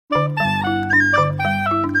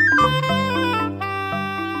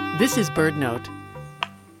This is BirdNote.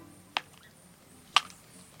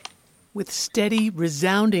 With steady,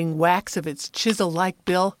 resounding whacks of its chisel-like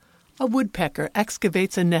bill, a woodpecker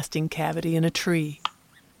excavates a nesting cavity in a tree.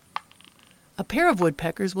 A pair of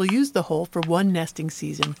woodpeckers will use the hole for one nesting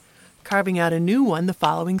season, carving out a new one the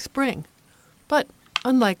following spring. But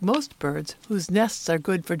unlike most birds, whose nests are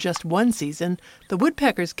good for just one season, the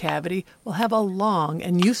woodpecker's cavity will have a long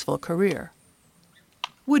and useful career.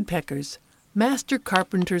 Woodpeckers, master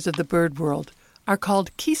carpenters of the bird world, are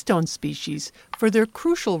called keystone species for their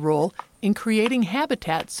crucial role in creating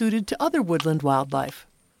habitat suited to other woodland wildlife.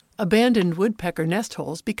 Abandoned woodpecker nest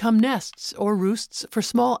holes become nests or roosts for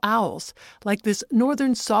small owls, like this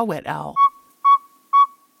northern saw-whet owl,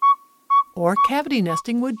 or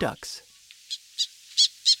cavity-nesting wood ducks.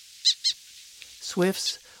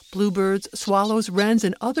 Swifts, bluebirds, swallows, wrens,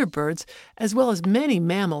 and other birds, as well as many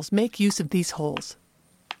mammals, make use of these holes.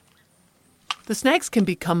 The snags can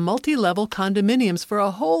become multi-level condominiums for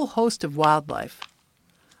a whole host of wildlife.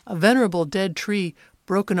 A venerable dead tree,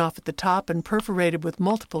 broken off at the top and perforated with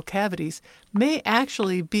multiple cavities, may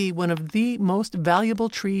actually be one of the most valuable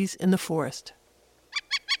trees in the forest.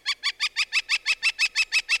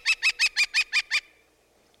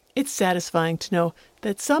 It's satisfying to know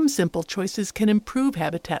that some simple choices can improve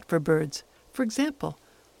habitat for birds. For example,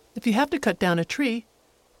 if you have to cut down a tree,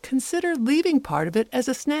 consider leaving part of it as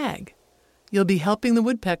a snag. You'll be helping the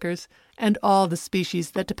woodpeckers and all the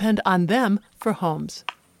species that depend on them for homes.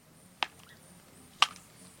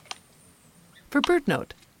 For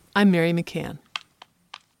BirdNote, I'm Mary McCann.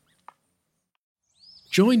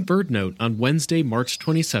 Join BirdNote on Wednesday, March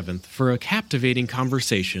 27th for a captivating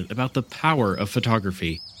conversation about the power of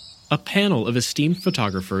photography. A panel of esteemed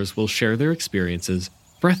photographers will share their experiences,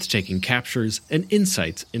 breathtaking captures, and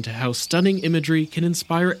insights into how stunning imagery can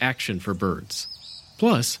inspire action for birds.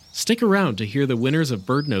 Plus, stick around to hear the winners of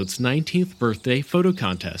BirdNote's 19th birthday photo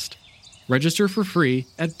contest. Register for free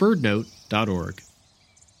at birdnote.org.